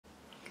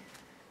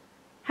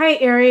Hi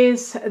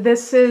Aries,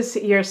 this is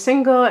your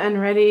single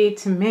and ready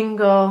to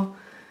mingle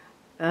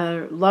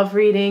love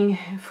reading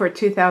for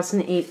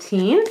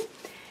 2018.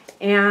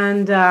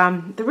 And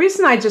the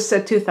reason I just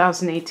said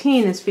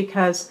 2018 is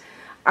because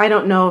I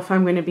don't know if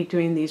I'm going to be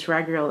doing these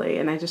regularly,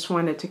 and I just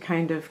wanted to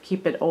kind of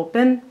keep it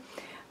open.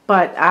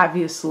 But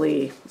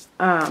obviously,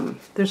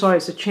 there's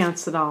always a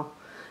chance that I'll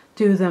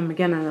do them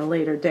again at a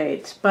later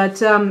date.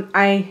 But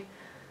I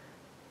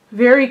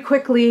very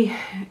quickly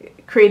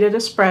created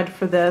a spread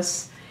for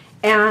this.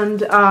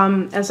 And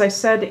as I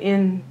said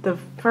in the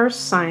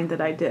first sign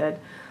that I did,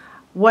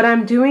 what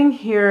I'm doing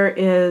here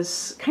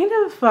is kind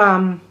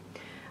of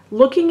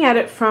looking at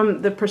it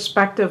from the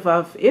perspective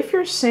of, if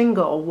you're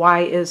single, why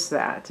is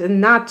that? And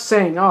not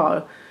saying,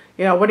 oh,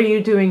 you know, what are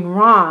you doing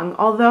wrong?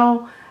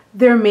 Although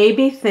there may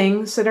be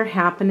things that are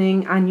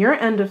happening on your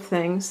end of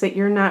things that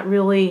you're not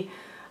really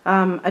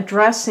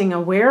addressing,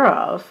 aware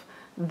of,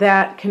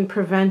 that can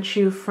prevent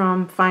you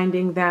from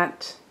finding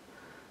that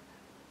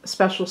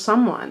special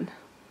someone.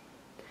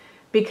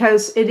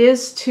 Because it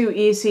is too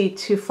easy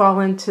to fall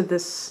into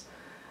this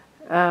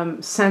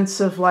sense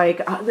of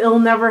like, it'll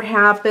never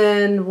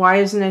happen, why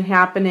isn't it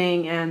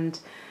happening, and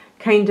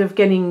kind of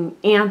getting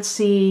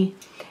antsy.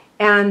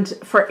 And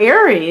for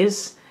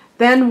Aries,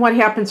 then what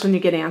happens when you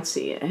get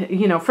antsy?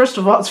 You know, first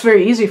of all, it's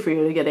very easy for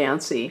you to get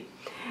antsy,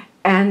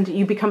 and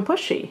you become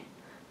pushy.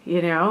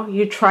 You know,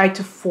 you try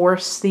to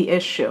force the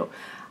issue.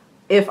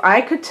 If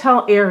I could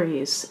tell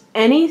Aries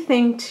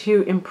anything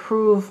to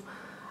improve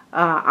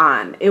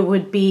on, it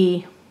would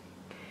be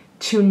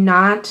to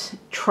not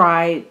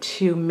try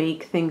to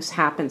make things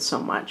happen so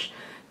much,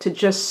 to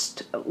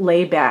just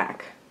lay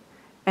back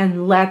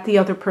and let the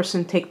other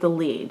person take the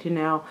lead, you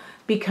know,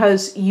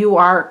 because you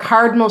are a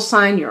cardinal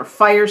sign, you're a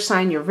fire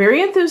sign, you're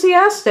very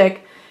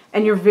enthusiastic,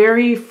 and you're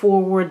very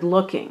forward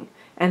looking,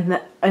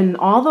 and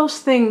all those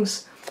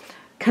things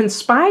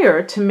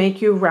conspire to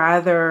make you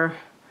rather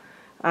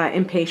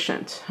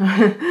impatient.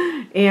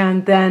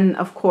 And then,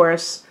 of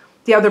course,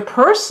 the other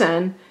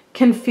person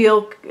can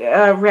feel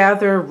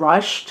rather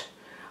rushed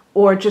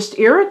or just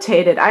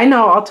irritated. I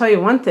know, I'll tell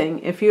you one thing,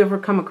 if you ever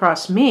come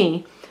across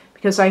me,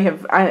 because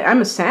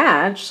I'm a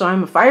Sag, so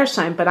I'm a fire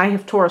sign, but I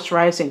have Taurus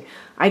rising.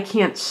 I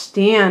can't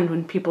stand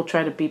when people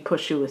try to be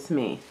pushy with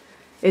me.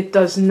 It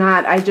does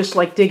not, I just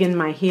like digging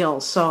my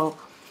heels, so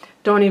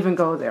don't even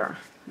go there.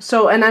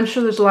 So, and I'm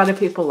sure there's a lot of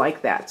people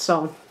like that.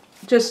 So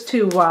just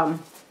to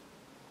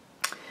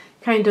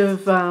kind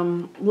of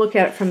look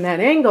at it from that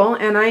angle,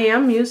 and I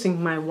am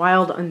using my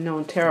Wild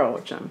Unknown Tarot,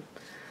 which I'm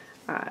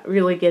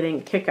really getting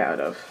a kick out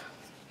of.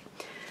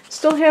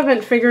 Still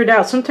haven't figured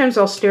out. Sometimes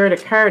I'll stare at a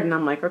card and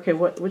I'm like, okay,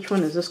 which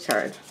one is this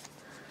card?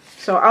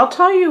 So I'll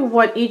tell you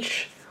what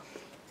each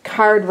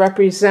card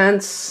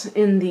represents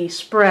in the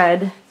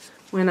spread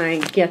when I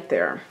get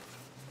there.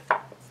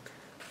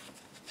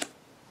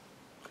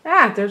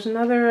 Ah, there's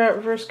another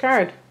reverse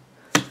card.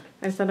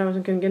 I thought I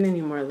wasn't going to get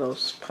any more of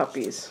those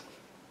puppies.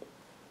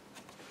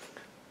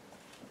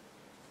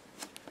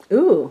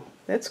 Ooh,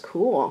 that's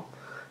cool.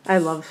 I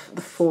love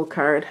the Fool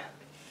card.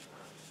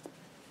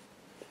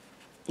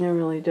 I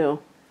really do.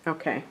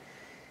 Okay.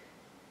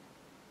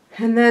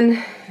 And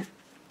then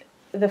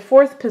the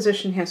fourth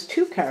position has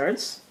two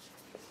cards.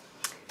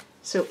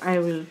 So I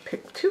will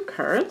pick two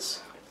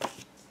cards.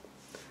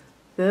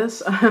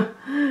 This,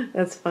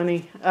 that's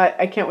funny.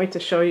 I can't wait to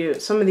show you.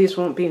 Some of these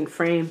won't be in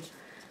frame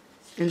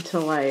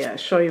until I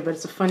show you, but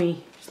it's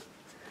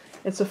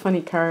a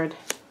funny card.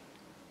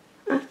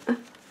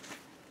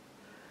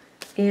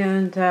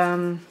 And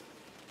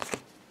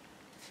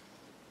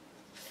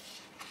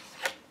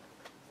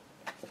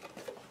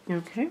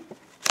okay,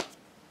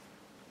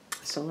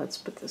 so let's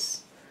put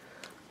this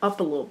up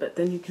a little bit,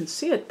 then you can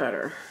see it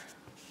better.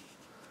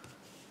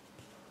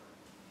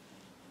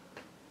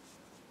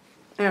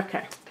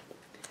 Okay,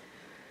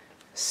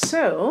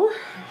 so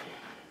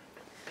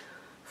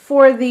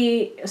for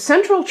the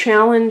central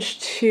challenge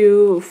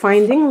to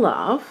finding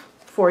love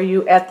for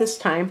you at this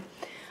time,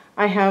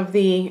 I have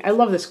I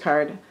love this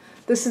card.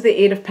 This is the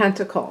Eight of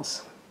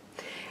Pentacles.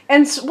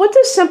 And what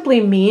this simply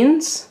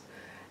means,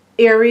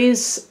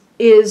 Aries,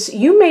 is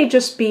you may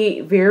just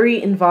be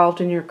very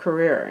involved in your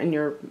career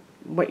and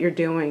what you're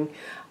doing.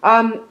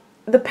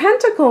 The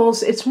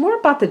Pentacles, it's more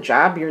about the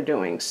job you're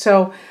doing.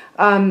 So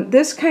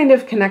this kind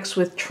of connects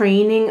with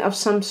training of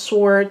some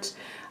sort.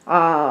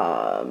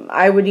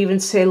 I would even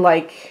say,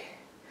 like,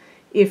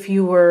 if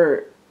you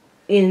were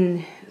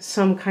in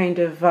some kind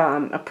of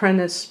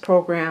apprentice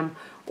program,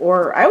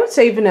 or I would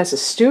say even as a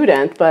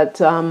student,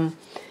 but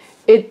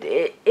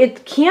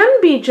it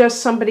can be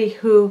just somebody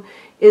who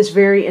is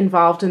very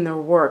involved in their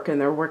work and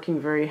they're working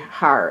very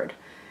hard,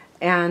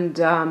 and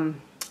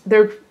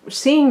they're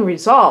seeing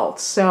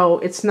results, so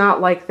it's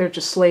not like they're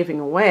just slaving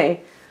away.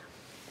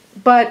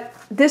 But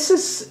this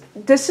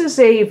is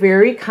a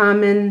very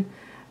common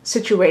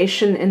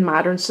situation in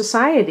modern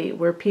society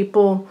where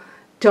people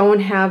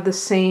don't have the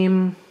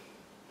same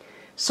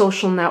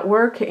social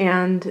network,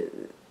 and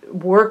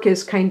work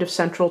is kind of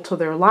central to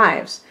their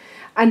lives.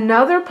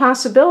 Another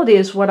possibility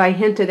is what I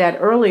hinted at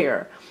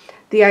earlier,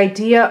 the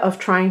idea of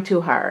trying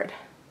too hard.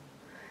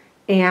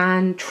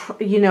 And,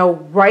 you know,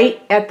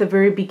 right at the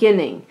very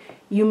beginning,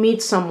 you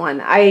meet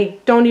someone. I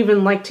don't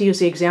even like to use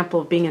the example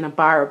of being in a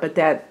bar, but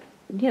that,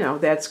 you know,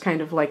 that's kind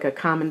of like a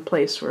common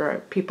place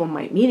where people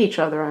might meet each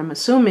other, I'm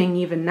assuming,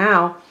 even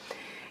now.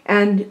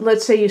 And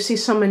let's say you see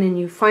someone and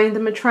you find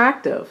them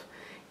attractive,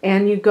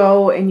 and you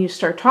go and you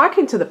start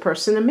talking to the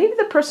person, and maybe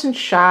the person's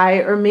shy,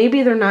 or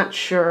maybe they're not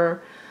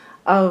sure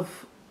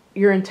of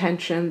your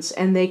intentions,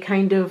 and they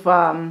kind of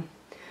are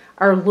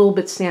a little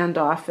bit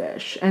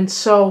standoffish. And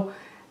so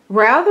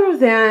rather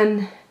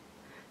than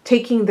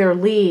taking their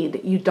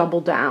lead, you double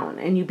down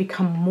and you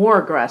become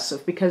more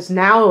aggressive, because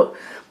now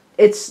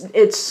it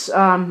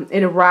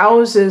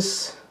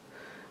arouses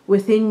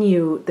within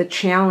you the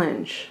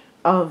challenge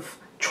of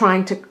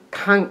trying to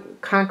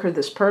conquer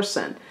this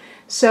person.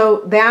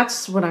 So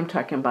that's what I'm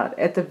talking about.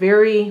 At the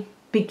very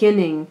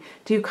beginning,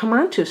 do you come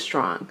on too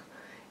strong?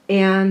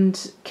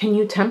 And can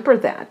you temper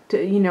that?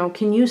 You know,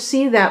 can you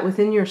see that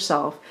within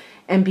yourself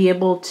and be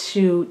able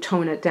to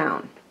tone it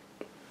down?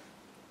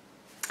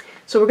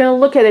 So we're going to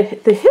look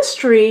at the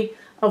history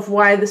of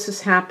why this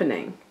is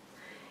happening.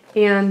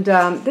 And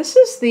this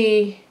is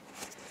the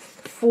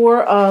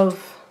Four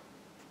of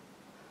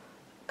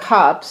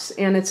Cups,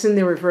 and it's in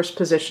the reverse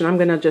position. I'm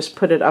going to just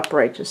put it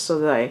upright just so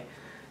that I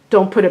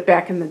don't put it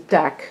back in the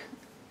deck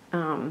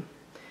in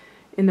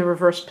the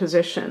reverse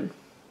position.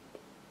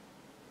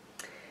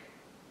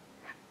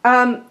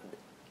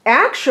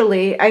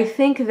 Actually, I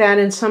think that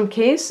in some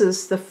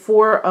cases, the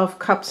Four of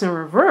Cups in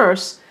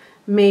reverse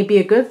may be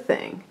a good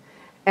thing.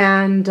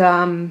 And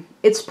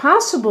it's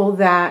possible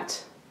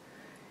that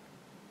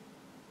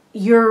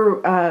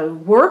your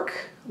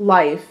work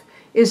life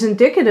is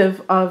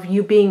indicative of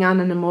you being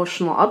on an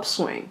emotional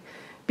upswing,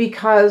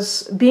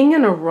 because being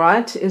in a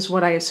rut is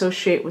what I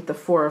associate with the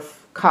Four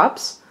of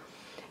Cups,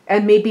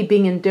 and maybe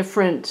being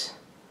indifferent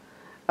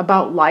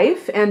about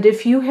life. And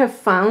if you have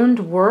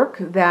found work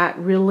that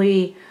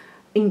really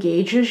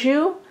engages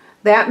you,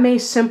 that may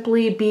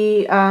simply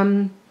be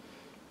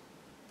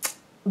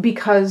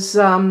because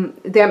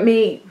that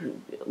may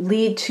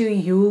lead to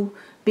you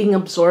being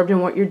absorbed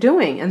in what you're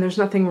doing, and there's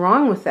nothing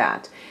wrong with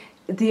that.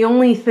 The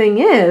only thing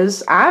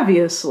is,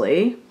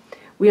 obviously,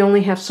 we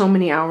only have so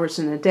many hours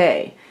in a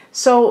day.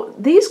 So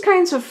these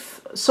kinds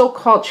of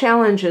so-called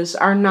challenges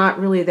are not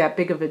really that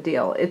big of a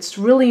deal. It's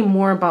really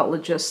more about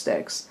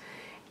logistics.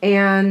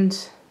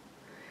 And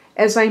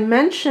as I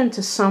mentioned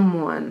to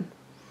someone,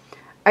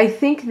 I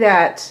think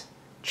that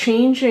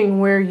changing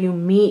where you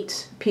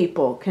meet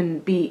people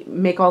can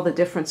make all the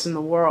difference in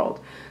the world.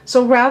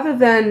 So rather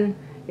than,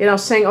 you know,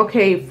 saying,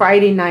 okay,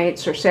 Friday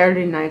nights or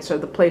Saturday nights are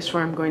the place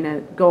where I'm going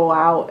to go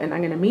out and I'm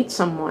going to meet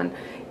someone,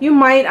 you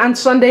might on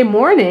Sunday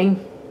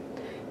morning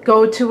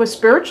go to a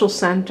spiritual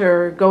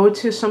center, go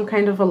to some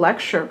kind of a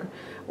lecture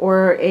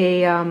or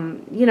a,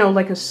 you know,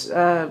 like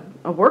a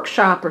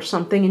workshop or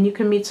something, and you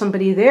can meet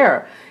somebody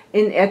there.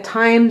 And at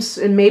times,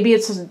 and maybe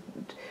it's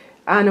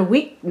on a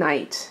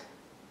weeknight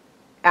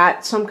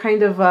at some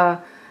kind of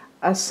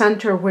a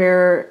center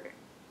where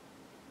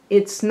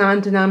it's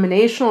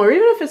non-denominational, or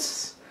even if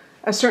it's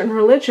a certain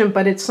religion,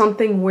 but it's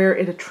something where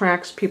it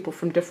attracts people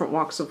from different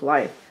walks of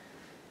life.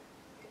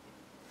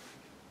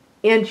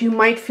 And you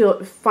might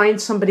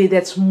find somebody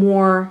that's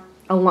more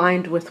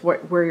aligned with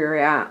where you're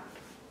at.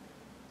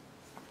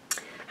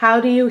 How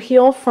do you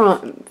heal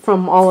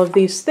from all of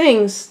these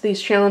things,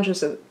 these challenges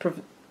that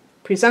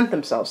present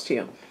themselves to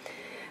you?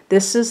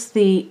 This is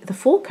the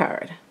Fool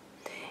card.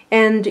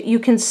 And you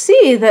can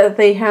see that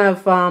they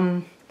have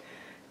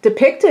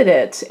depicted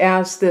it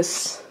as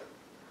this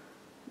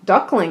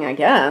duckling, I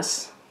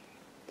guess.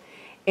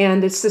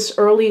 And it's this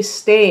early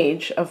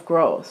stage of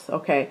growth,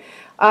 okay?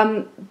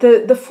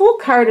 The Fool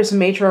card is a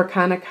major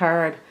arcana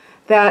card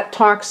that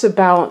talks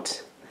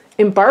about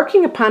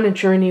embarking upon a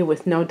journey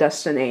with no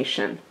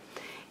destination.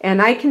 And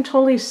I can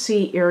totally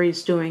see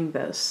Aries doing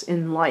this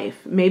in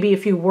life. Maybe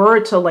if you were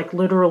to like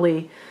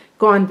literally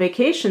go on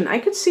vacation, I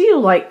could see you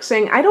like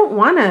saying, I don't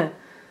want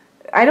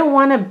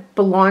to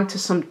belong to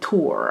some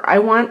tour. I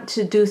want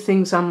to do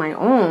things on my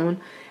own,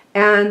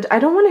 and I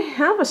don't want to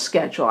have a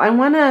schedule. I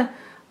want to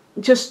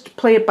just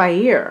play it by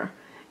ear.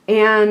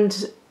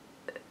 And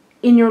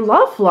in your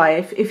love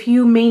life, if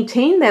you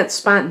maintain that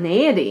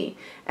spontaneity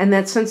and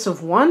that sense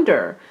of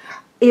wonder,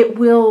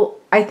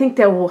 I think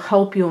that will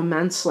help you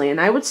immensely.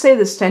 And I would say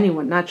this to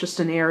anyone, not just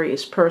an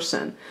Aries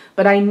person,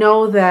 but I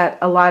know that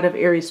a lot of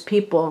Aries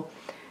people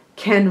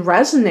can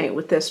resonate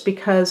with this,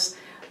 because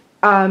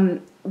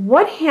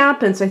what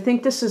happens, I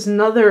think this is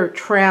another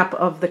trap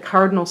of the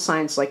cardinal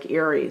signs like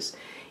Aries,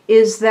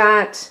 is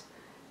that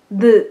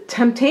the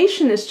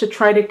temptation is to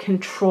try to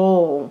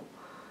control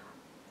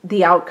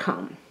the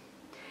outcome.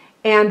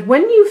 And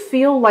when you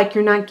feel like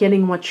you're not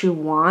getting what you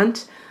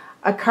want,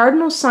 a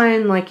cardinal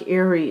sign like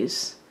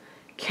Aries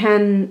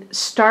can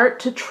start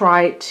to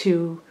try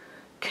to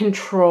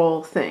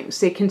control things.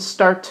 They can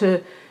start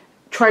to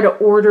try to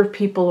order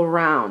people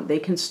around. They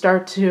can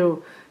start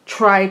to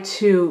try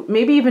to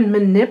maybe even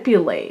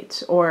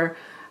manipulate or,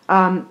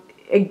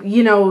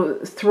 you know,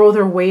 throw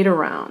their weight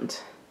around.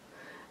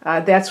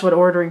 That's what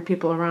ordering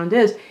people around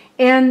is.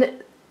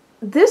 And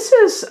this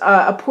is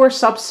a poor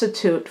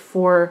substitute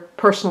for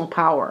personal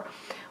power.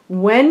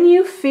 When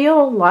you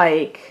feel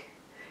like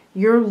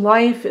your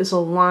life is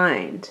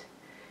aligned,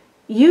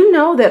 you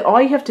know that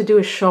all you have to do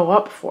is show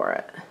up for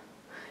it.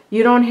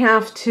 You don't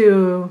have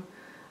to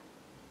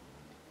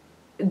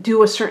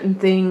do a certain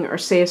thing or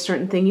say a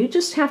certain thing. You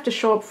just have to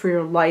show up for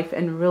your life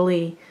and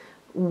really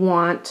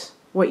want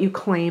what you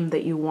claim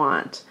that you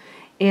want.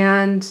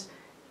 And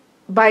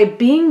by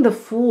being the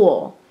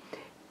Fool,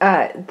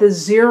 the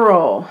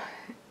zero,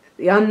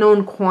 the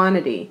unknown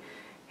quantity,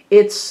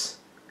 it's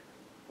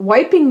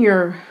wiping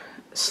your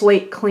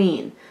slate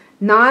clean,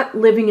 not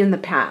living in the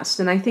past.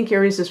 And I think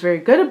Aries is very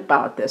good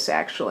about this,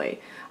 actually,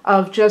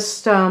 of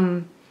just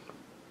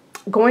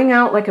going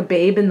out like a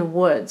babe in the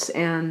woods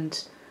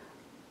and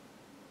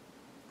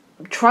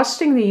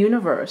trusting the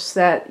universe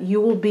that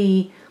you will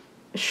be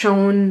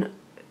shown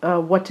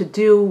what to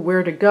do,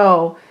 where to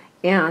go,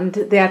 and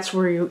that's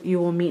where you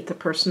will meet the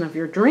person of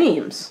your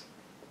dreams.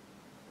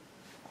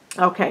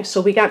 Okay,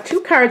 so we got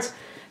 2 cards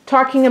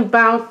talking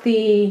about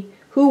the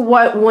who,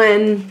 what,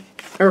 when,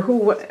 or who,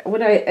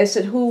 what I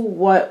said who,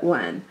 what,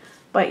 when.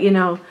 But, you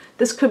know,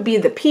 this could be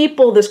the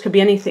people, this could be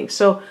anything.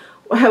 So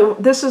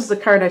this is the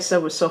card I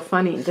said was so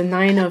funny, the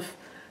 9 of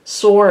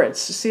Swords.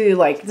 See,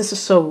 like, this is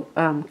so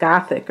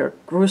gothic or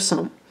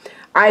gruesome.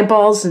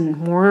 Eyeballs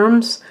and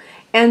worms.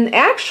 And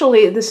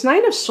actually, this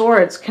 9 of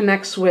Swords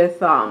connects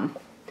with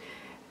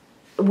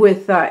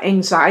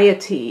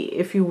anxiety,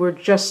 if you were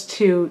just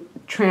to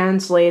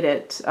translate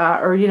it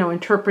or, you know,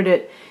 interpret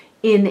it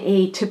in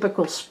a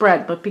typical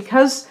spread. But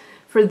because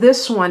for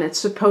this one it's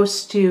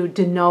supposed to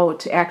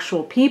denote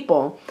actual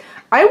people,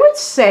 I would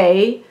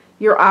say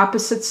your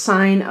opposite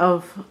sign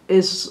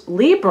is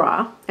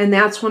Libra, and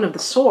that's one of the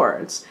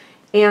swords.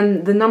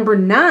 And the number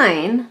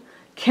 9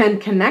 can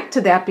connect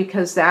to that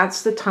because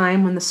that's the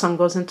time when the sun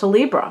goes into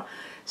Libra.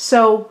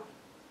 So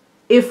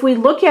if we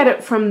look at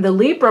it from the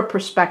Libra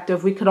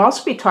perspective, we could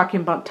also be talking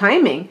about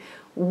timing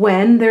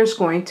when there's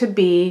going to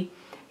be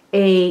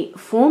a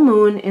full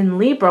moon in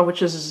Libra,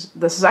 which is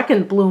the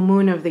second blue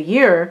moon of the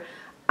year,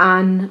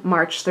 on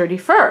March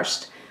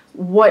 31st.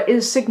 What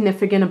is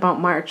significant about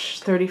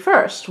March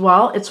 31st?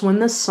 Well, it's when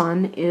the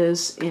sun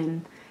is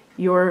in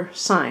your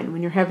sign,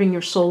 when you're having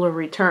your solar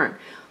return.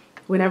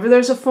 Whenever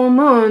there's a full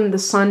moon, the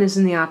sun is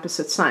in the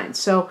opposite sign.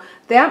 So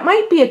that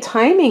might be a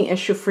timing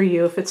issue for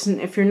you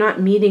if you're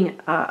not meeting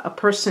a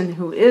person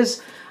who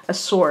is a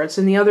swords.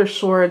 And the other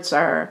swords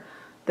are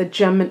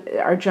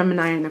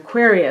Gemini and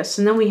Aquarius.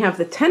 And then we have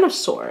the 10 of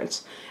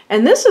Swords.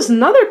 And this is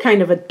another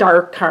kind of a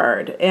dark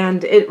card,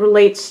 and it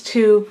relates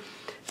to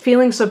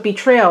feelings of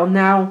betrayal.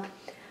 Now,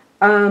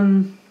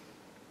 that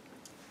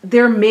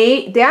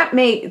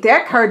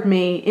card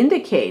may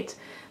indicate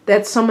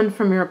that someone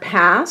from your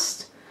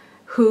past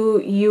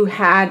who you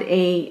had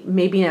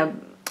maybe a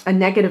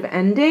negative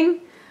ending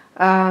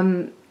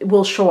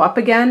will show up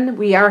again.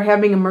 We are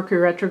having a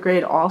Mercury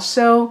retrograde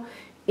also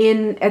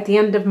at the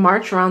end of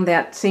March, around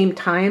that same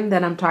time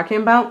that I'm talking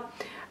about,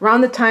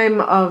 around the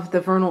time of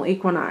the vernal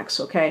equinox,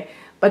 okay?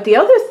 But the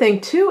other thing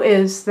too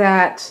is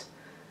that,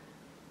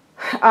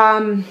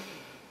 oh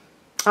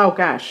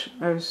gosh,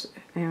 I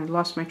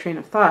lost my train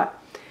of thought.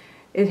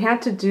 It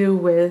had to do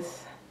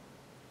with,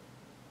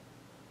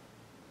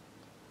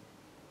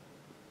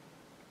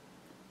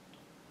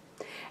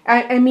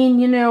 I mean,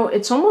 you know,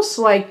 it's almost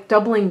like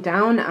doubling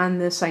down on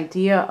this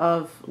idea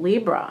of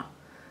Libra,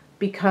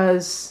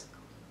 because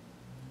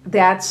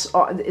that's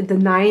the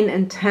 9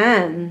 and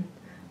 10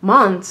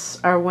 months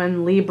are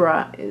when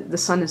the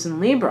sun is in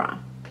Libra.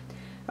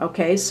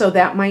 Okay, so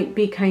that might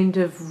be kind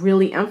of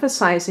really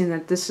emphasizing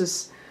that this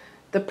is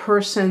the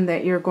person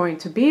that you're going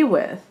to be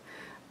with.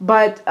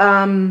 But,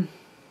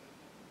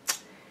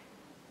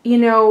 you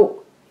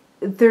know,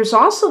 there's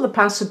also the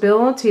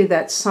possibility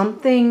that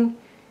something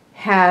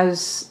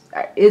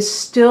is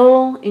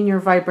still in your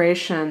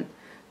vibration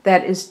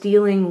that is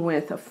dealing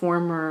with a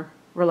former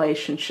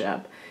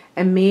relationship.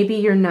 And maybe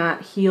you're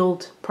not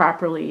healed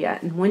properly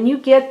yet. And when you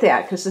get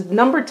that, because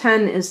number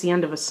 10 is the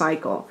end of a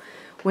cycle,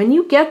 when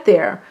you get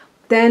there,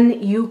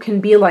 then you can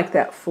be like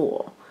that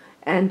fool.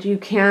 And you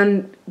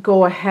can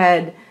go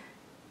ahead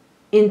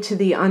into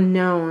the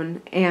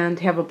unknown and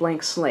have a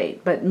blank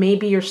slate. But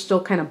maybe you're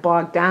still kind of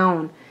bogged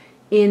down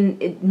in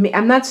it.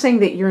 I'm not saying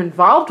that you're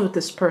involved with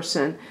this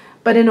person,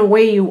 but in a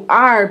way you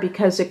are,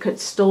 because it could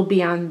still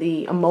be on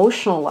the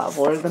emotional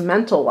level or the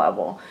mental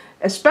level.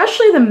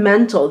 Especially the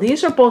mental.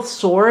 These are both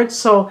swords,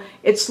 so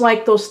it's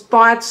like those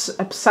thoughts,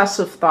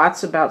 obsessive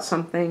thoughts about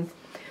something.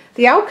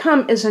 The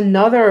outcome is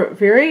another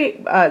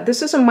very,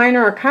 this is a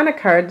minor arcana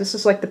card. This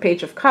is like the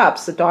Page of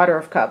Cups, the Daughter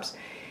of Cups.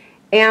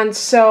 And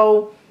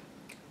so,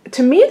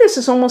 to me, this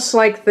is almost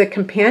like the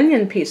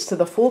companion piece to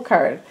the Fool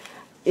card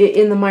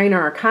in the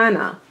minor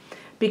arcana.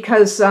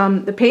 Because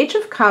the Page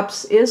of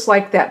Cups is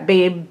like that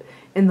babe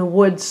in the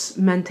woods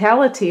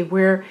mentality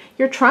where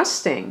you're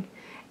trusting.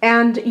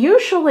 And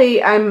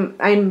usually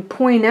I'm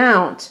pointing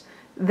out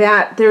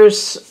that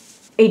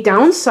there's a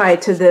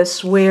downside to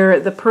this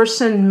where the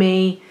person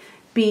may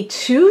be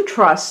too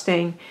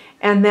trusting,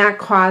 and that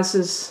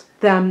causes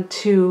them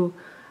to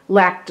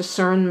lack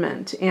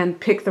discernment and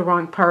pick the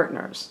wrong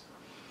partners.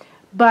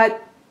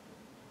 But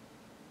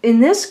in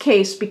this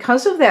case,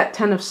 because of that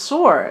Ten of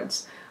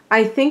Swords,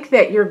 I think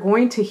that you're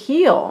going to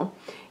heal.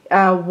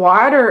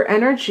 Water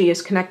energy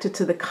is connected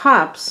to the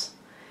cups,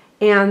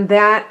 and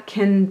that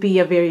can be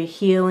a very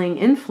healing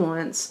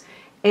influence.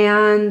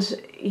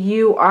 And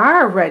you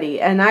are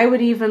ready. And I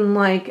would even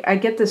I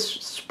get this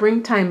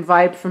springtime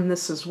vibe from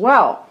this as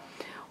well,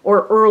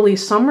 or early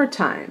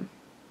summertime.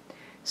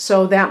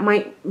 So that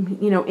might,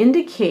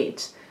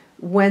 indicate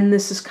when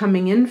this is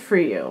coming in for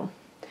you.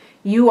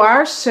 You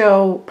are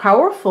so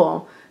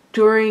powerful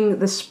during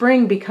the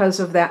spring because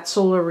of that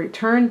solar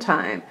return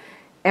time.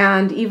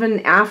 And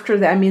even after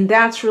that, I mean,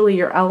 that's really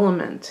your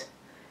element,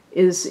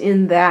 is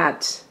in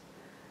that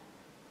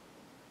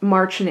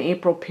March and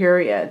April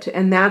period.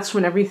 And that's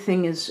when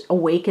everything is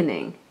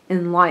awakening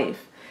in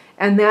life.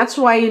 And that's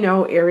why,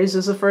 Aries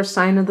is the first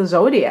sign of the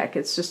zodiac.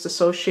 It's just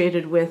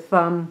associated with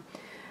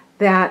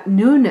that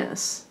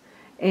newness.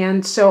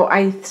 And so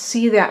I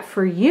see that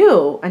for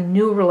you, a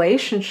new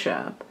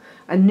relationship,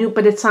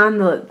 but it's on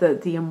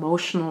the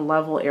emotional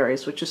level,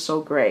 Aries, which is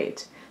so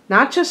great.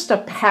 Not just a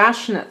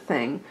passionate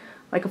thing,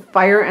 like a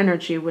fire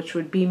energy, which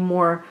would be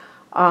more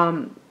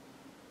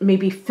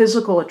maybe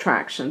physical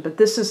attraction, but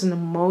this is an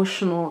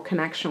emotional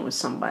connection with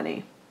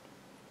somebody.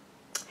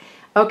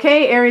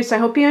 Okay, Aries, I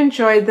hope you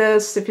enjoyed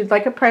this. If you'd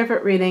like a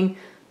private reading,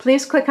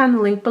 please click on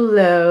the link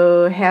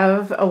below.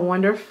 Have a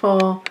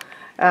wonderful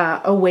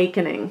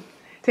awakening.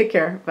 Take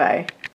care. Bye.